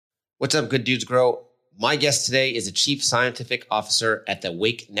What's up, good dudes grow? My guest today is a chief scientific officer at the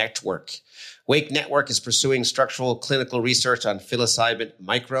Wake Network. Wake Network is pursuing structural clinical research on psilocybin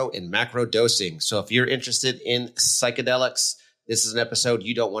micro and macro dosing. So if you're interested in psychedelics, this is an episode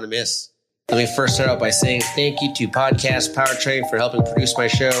you don't want to miss. Let me first start out by saying thank you to Podcast Powertrain for helping produce my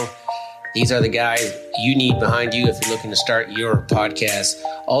show. These are the guys you need behind you if you're looking to start your podcast.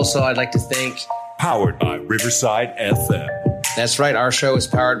 Also, I'd like to thank Powered by Riverside FM. That's right. Our show is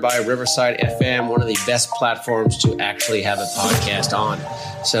powered by Riverside FM, one of the best platforms to actually have a podcast on.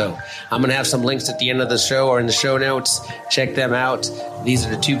 So I'm going to have some links at the end of the show or in the show notes. Check them out. These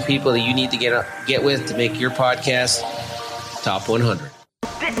are the two people that you need to get with to make your podcast top 100.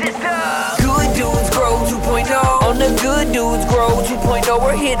 This is the Good Dudes Grow 2.0. On the Good Dudes Grow 2.0,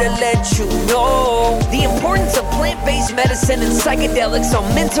 we're here to let you know the importance of plant-based medicine and psychedelics on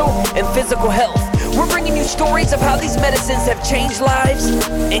mental and physical health. We're bringing you stories of how these medicines have changed lives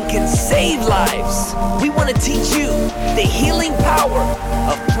and can save lives. We want to teach you the healing power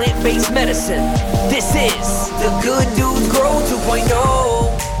of plant-based medicine. This is the Good Dudes Grow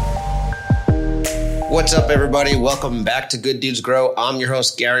 2.0. What's up, everybody? Welcome back to Good Dudes Grow. I'm your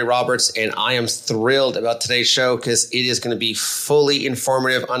host, Gary Roberts, and I am thrilled about today's show because it is going to be fully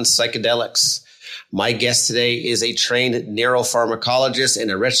informative on psychedelics. My guest today is a trained neuropharmacologist and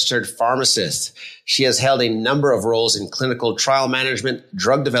a registered pharmacist. She has held a number of roles in clinical trial management,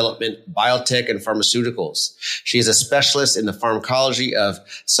 drug development, biotech, and pharmaceuticals. She is a specialist in the pharmacology of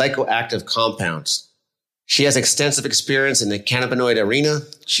psychoactive compounds. She has extensive experience in the cannabinoid arena.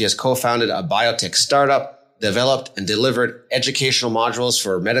 She has co-founded a biotech startup, developed and delivered educational modules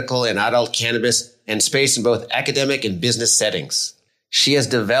for medical and adult cannabis and space in both academic and business settings. She has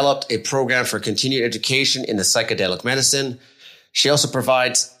developed a program for continued education in the psychedelic medicine. She also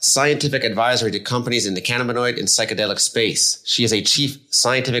provides scientific advisory to companies in the cannabinoid and psychedelic space. She is a chief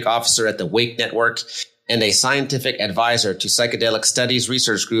scientific officer at the Wake Network and a scientific advisor to Psychedelic Studies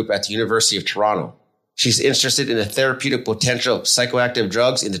Research Group at the University of Toronto. She's interested in the therapeutic potential of psychoactive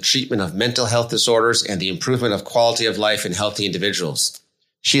drugs in the treatment of mental health disorders and the improvement of quality of life in healthy individuals.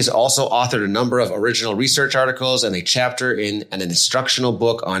 She has also authored a number of original research articles and a chapter in an instructional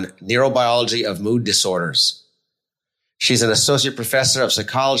book on neurobiology of mood disorders. She's an associate professor of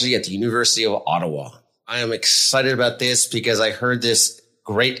psychology at the University of Ottawa. I am excited about this because I heard this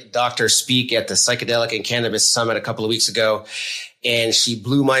great doctor speak at the Psychedelic and Cannabis Summit a couple of weeks ago, and she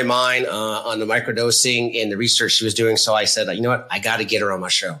blew my mind on the microdosing and the research she was doing. So I said, you know what? I got to get her on my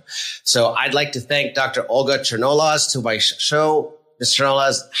show. So I'd like to thank Dr. Olga Chernolas to my show. Ms.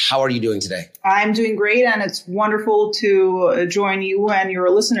 Chernolas, how are you doing today? I'm doing great, and it's wonderful to join you and your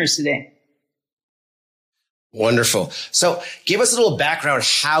listeners today. Wonderful. So give us a little background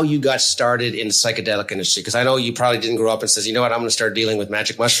how you got started in the psychedelic industry, because I know you probably didn't grow up and says, you know what, I'm going to start dealing with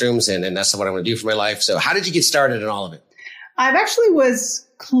magic mushrooms and that's what I'm going to do for my life. So how did you get started in all of it? I've actually was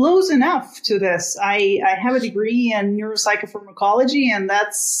close enough to this. I have a degree in neuropsychopharmacology, and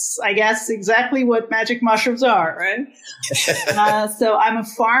that's, I guess, exactly what magic mushrooms are, right? So I'm a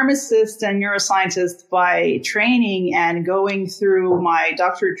pharmacist and neuroscientist by training, and going through my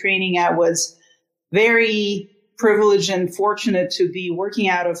doctorate training, I was very privileged and fortunate to be working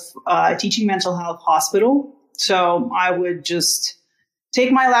out of a teaching mental health hospital. So I would just take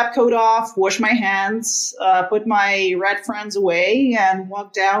my lab coat off, wash my hands, put my red friends away, and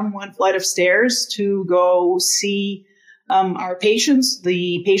walk down one flight of stairs to go see our patients.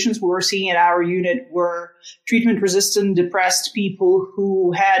 The patients we were seeing at our unit were treatment-resistant, depressed people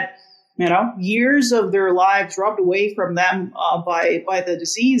who had, years of their lives robbed away from them by the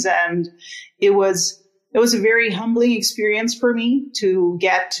disease. And it was a very humbling experience for me to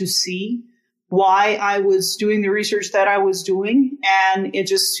get to see why I was doing the research that I was doing. And it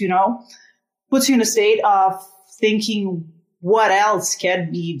just, puts you in a state of thinking what else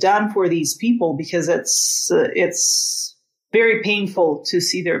can be done for these people, because it's very painful to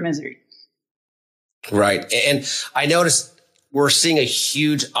see their misery. Right. And I noticed we're seeing a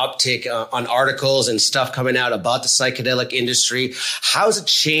huge uptick on articles and stuff coming out about the psychedelic industry. How's it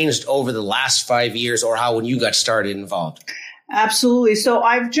changed over the last 5 years, or how when you got started involved? Absolutely. So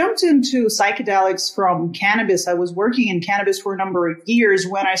I've jumped into psychedelics from cannabis. I was working in cannabis for a number of years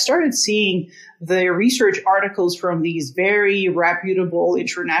when I started seeing the research articles from these very reputable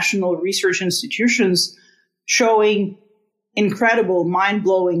international research institutions showing incredible,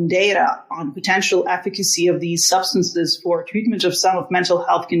 mind-blowing data on potential efficacy of these substances for treatment of some of mental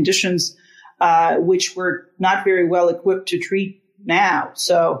health conditions, which we're not very well equipped to treat now.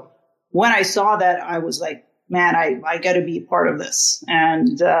 So when I saw that, I was like, man, I got to be a part of this.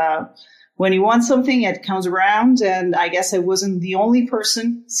 And when you want something, it comes around. And I guess I wasn't the only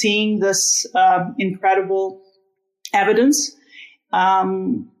person seeing this incredible evidence.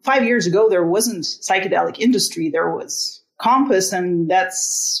 5 years ago, there wasn't psychedelic industry. There was Compass, and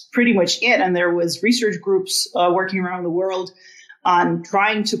that's pretty much it. And there was research groups working around the world on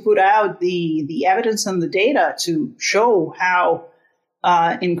trying to put out the evidence and the data to show how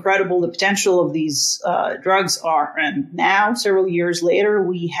incredible the potential of these drugs are. And now, several years later,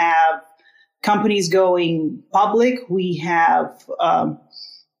 we have companies going public. We have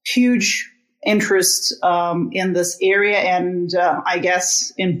huge interest in this area. And I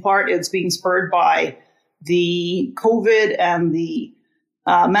guess in part it's being spurred by the COVID and the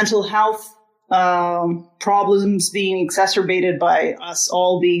mental health problems being exacerbated by us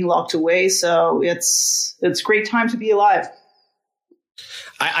all being locked away. So it's a great time to be alive.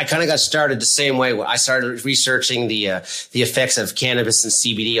 I kind of got started the same way. I started researching the effects of cannabis and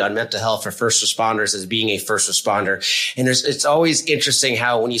CBD on mental health for first responders as being a first responder. And it's always interesting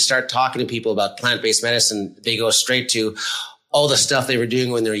how when you start talking to people about plant-based medicine, they go straight to all the stuff they were doing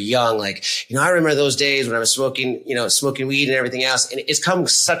when they were young. Like, I remember those days when I was smoking weed and everything else. And it's come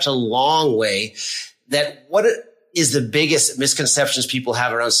such a long way that what is the biggest misconceptions people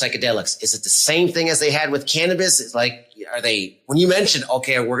have around psychedelics? Is it the same thing as they had with cannabis? It's like, when you mention,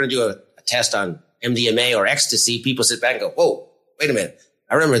 okay, we're going to do a test on MDMA or ecstasy, people sit back and go, whoa, wait a minute.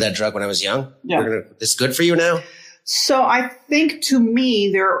 I remember that drug when I was young. Yeah. It's good for you now? So I think to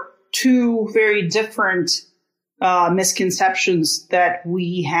me, there are two very different misconceptions that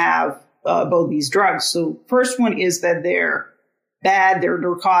we have about these drugs. So first one is that they're bad, they're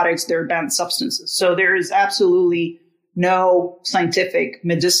narcotics, they're banned substances. So there is absolutely no scientific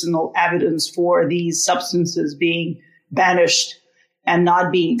medicinal evidence for these substances being banished and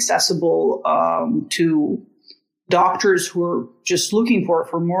not being accessible to doctors who are just looking for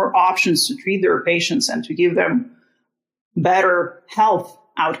more options to treat their patients and to give them better health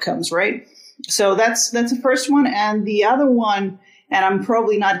outcomes, right? So that's the first one. And the other one, and I'm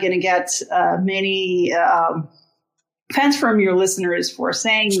probably not going to get many fans from your listeners for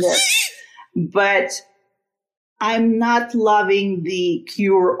saying this, but I'm not loving the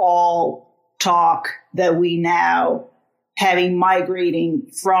cure-all talk that we now having migrating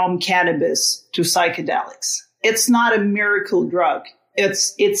from cannabis to psychedelics. It's not a miracle drug.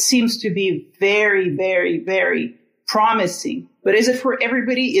 It seems to be very, very, very promising. But is it for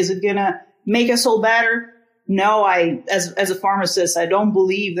everybody? Is it going to make us all better? No, as a pharmacist, I don't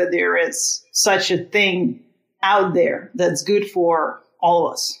believe that there is such a thing out there that's good for all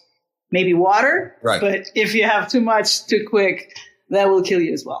of us. Maybe water, right? But if you have too much too quick, that will kill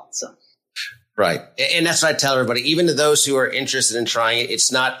you as well. So, right. And that's what I tell everybody, even to those who are interested in trying it,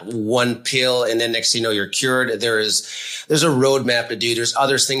 it's not one pill and then next thing you know, you're cured. There's a roadmap to do. There's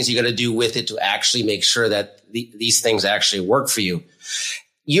other things you got to do with it to actually make sure that these things actually work for you.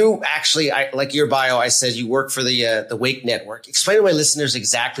 You actually, like your bio, I said you work for the Wake Network. Explain to my listeners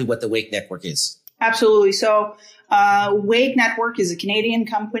exactly what the Wake Network is. Absolutely. So Wake Network is a Canadian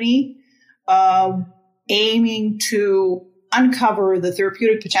company aiming to uncover the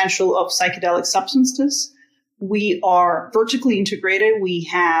therapeutic potential of psychedelic substances. We are vertically integrated.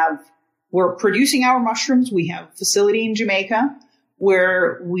 We're producing our mushrooms. We have a facility in Jamaica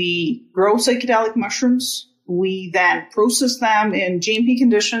where we grow psychedelic mushrooms. We then process them in GMP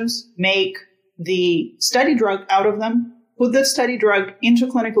conditions, make the study drug out of them, put the study drug into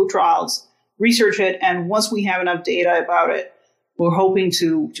clinical trials, research it, and once we have enough data about it, we're hoping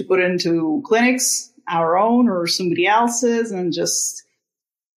to put it into clinics, our own or somebody else's, and just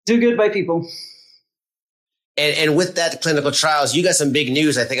do good by people. And with that clinical trials, you got some big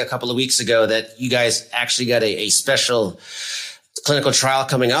news, I think, a couple of weeks ago that you guys actually got a special clinical trial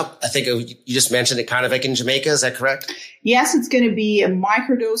coming up. I think you just mentioned it kind of like in Jamaica. Is that correct? Yes, it's going to be a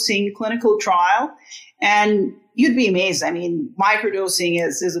microdosing clinical trial. And you'd be amazed. I mean, microdosing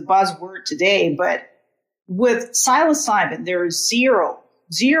is a buzzword today, but with psilocybin, there is zero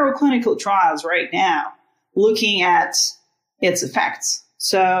clinical trials right now looking at its effects.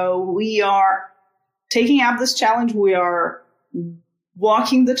 So we are taking up this challenge. We are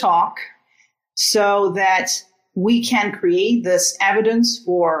walking the talk so that we can create this evidence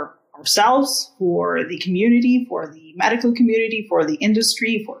for ourselves, for the community, for the medical community, for the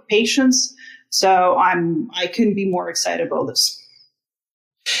industry, for patients. So I couldn't be more excited about this.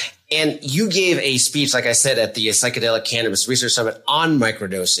 And you gave a speech, like I said, at the Psychedelic Cannabis Research Summit on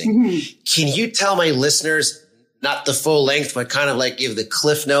microdosing. Mm-hmm. Can you tell my listeners, not the full length, but kind of like give the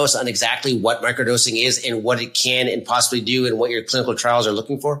cliff notes on exactly what microdosing is and what it can and possibly do and what your clinical trials are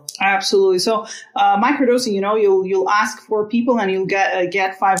looking for? Absolutely. So microdosing, you'll ask for people and you'll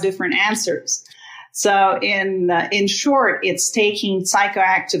get 5 different answers. So in short, it's taking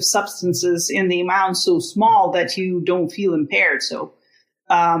psychoactive substances in the amount so small that you don't feel impaired. So,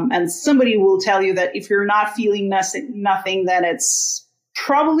 and somebody will tell you that if you're not feeling nothing, then it's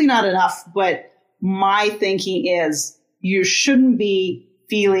probably not enough. But my thinking is you shouldn't be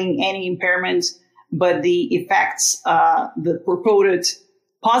feeling any impairment, but the effects, the purported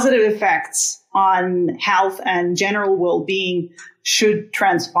positive effects on health and general well-being should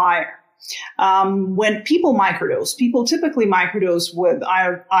transpire. When people microdose, people typically microdose with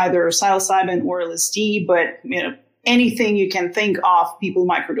either psilocybin or LSD, but anything you can think of, people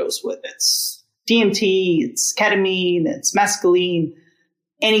microdose with. It's DMT, it's ketamine, it's mescaline,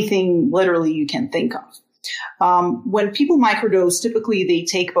 anything literally you can think of. When people microdose, typically they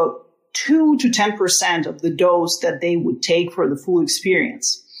take about 2 to 10% of the dose that they would take for the full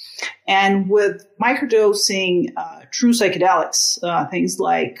experience. And with microdosing true psychedelics, things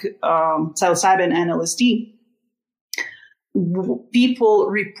like psilocybin and LSD, people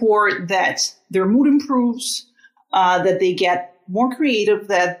report that their mood improves, that they get more creative,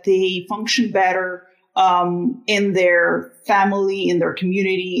 that they function better in their family, in their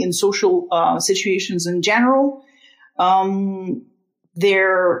community, in social situations in general. They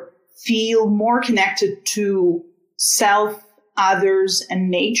feel more connected to self, others, and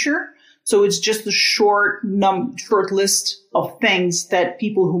nature. So it's just a short list of things that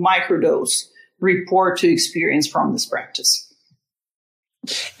people who microdose report to experience from this practice.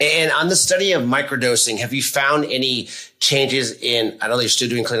 And on the study of microdosing, have you found any changes in, I know you're still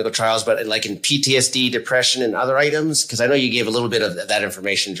doing clinical trials, but like in PTSD, depression, and other items? Because I know you gave a little bit of that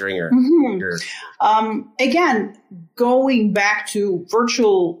information during your... Again, going back to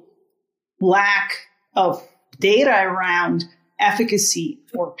virtual lack of data around efficacy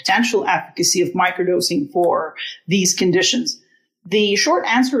or potential efficacy of microdosing for these conditions, the short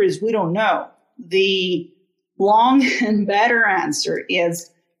answer is we don't know. The long and better answer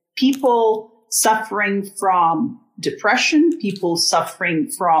is people suffering from depression, people suffering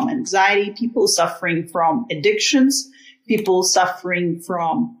from anxiety, people suffering from addictions, people suffering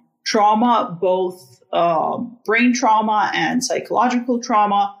from trauma, both brain trauma and psychological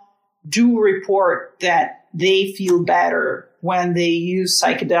trauma, do report that they feel better when they use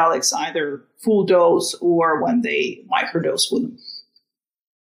psychedelics, either full dose or when they microdose with them.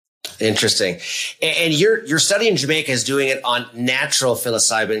 Interesting. And your study in Jamaica is doing it on natural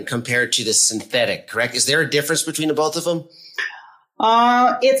psilocybin compared to the synthetic, correct? Is there a difference between the both of them?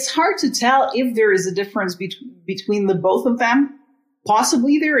 It's hard to tell if there is a difference between the both of them.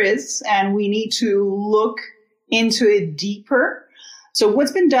 Possibly there is, and we need to look into it deeper. So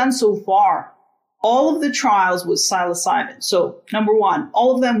what's been done so far? All of the trials with psilocybin. So number one,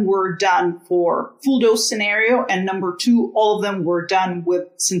 all of them were done for full dose scenario. And number two, all of them were done with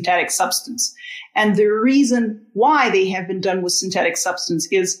synthetic substance. And the reason why they have been done with synthetic substance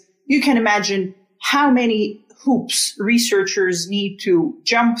is you can imagine how many hoops researchers need to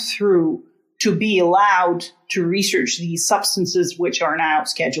jump through to be allowed to research these substances, which are now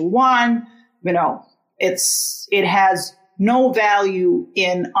Schedule I. It has no value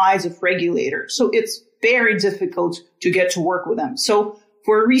in eyes of regulators. So it's very difficult to get to work with them. So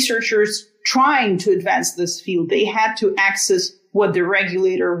for researchers trying to advance this field, they had to access what the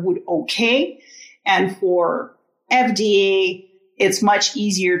regulator would okay. And for FDA, it's much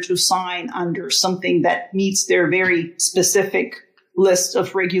easier to sign under something that meets their very specific list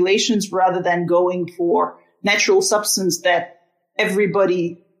of regulations rather than going for natural substance that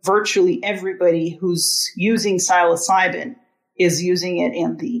virtually everybody who's using psilocybin is using it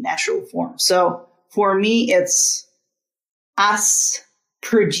in the natural form. So for me, it's us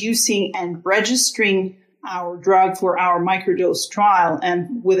producing and registering our drug for our microdose trial.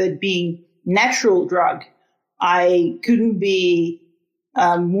 And with it being natural drug, I couldn't be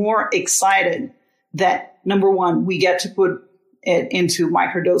more excited that, number one, we get to put it into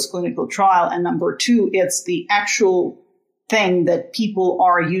microdose clinical trial. And number two, it's the actual thing that people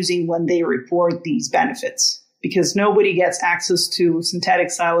are using when they report these benefits, because nobody gets access to synthetic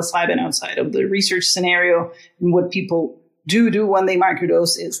psilocybin outside of the research scenario. And what people do when they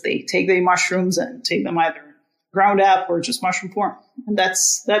microdose is they take their mushrooms and take them either ground up or just mushroom form. And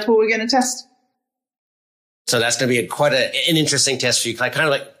that's what we're going to test. So that's going to be quite an interesting test for you. Kind of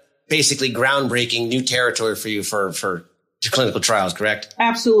like basically groundbreaking new territory for you for clinical trials, correct?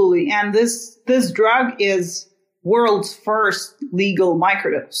 Absolutely. And this drug is world's first legal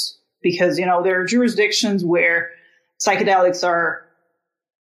microdose. because, there are jurisdictions where psychedelics are,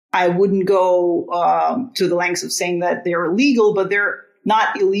 I wouldn't go to the lengths of saying that they're illegal, but they're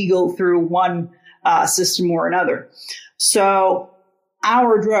not illegal through one system or another. So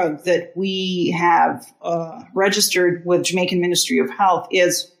our drug that we have registered with Jamaican Ministry of Health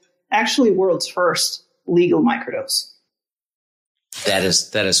is actually world's first legal microdose. That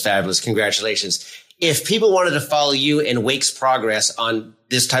is fabulous. Congratulations. If people wanted to follow you and Wake's progress on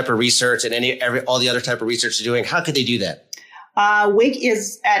this type of research and all the other type of research you're doing, how could they do that? Wake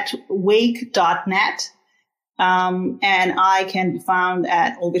is at wake.net. And I can be found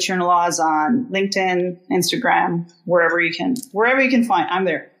at Olga Chernolaz on LinkedIn, Instagram, wherever you can find. I'm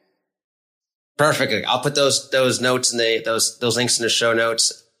there. Perfect. I'll put those notes and those links in the show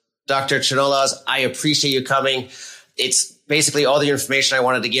notes. Dr. Chernolaz, I appreciate you coming. It's basically all the information I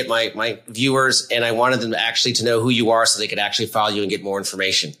wanted to get my viewers, and I wanted them actually to know who you are so they could actually follow you and get more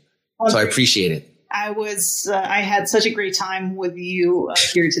information. So I appreciate it. I had such a great time with you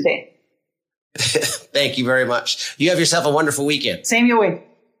here today. Thank you very much. You have yourself a wonderful weekend. Same your way.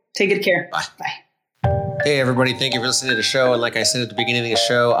 Take good care. Bye. Bye. Hey, everybody. Thank you for listening to the show. And like I said at the beginning of the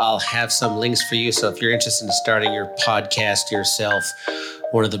show, I'll have some links for you. So if you're interested in starting your podcast yourself,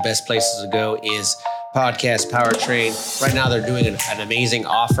 one of the best places to go is Podcast Powertrain. Right now, they're doing an amazing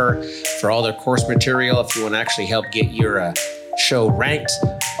offer for all their course material. If you want to actually help get your show ranked,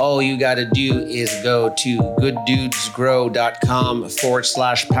 all you got to do is go to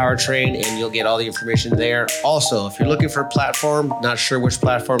gooddudesgrow.com/powertrain and you'll get all the information there. Also, if you're looking for a platform, not sure which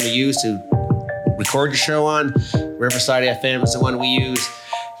platform to use to record your show on, Riverside FM is the one we use.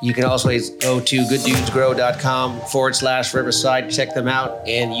 You can also go to gooddudesgrow.com/Riverside. Check them out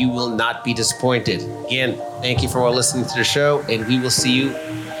and you will not be disappointed. Again, thank you for listening to the show, and we will see you.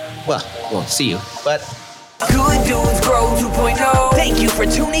 Well, we won't see you, but Good Dudes Grow 2.0. Thank you for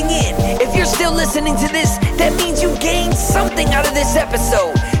tuning in. If you're still listening to this, that means you gained something out of this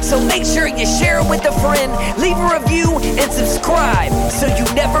episode. So make sure you share it with a friend, leave a review, and subscribe so you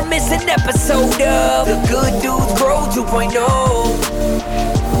never miss an episode of the Good Dudes Grow 2.0.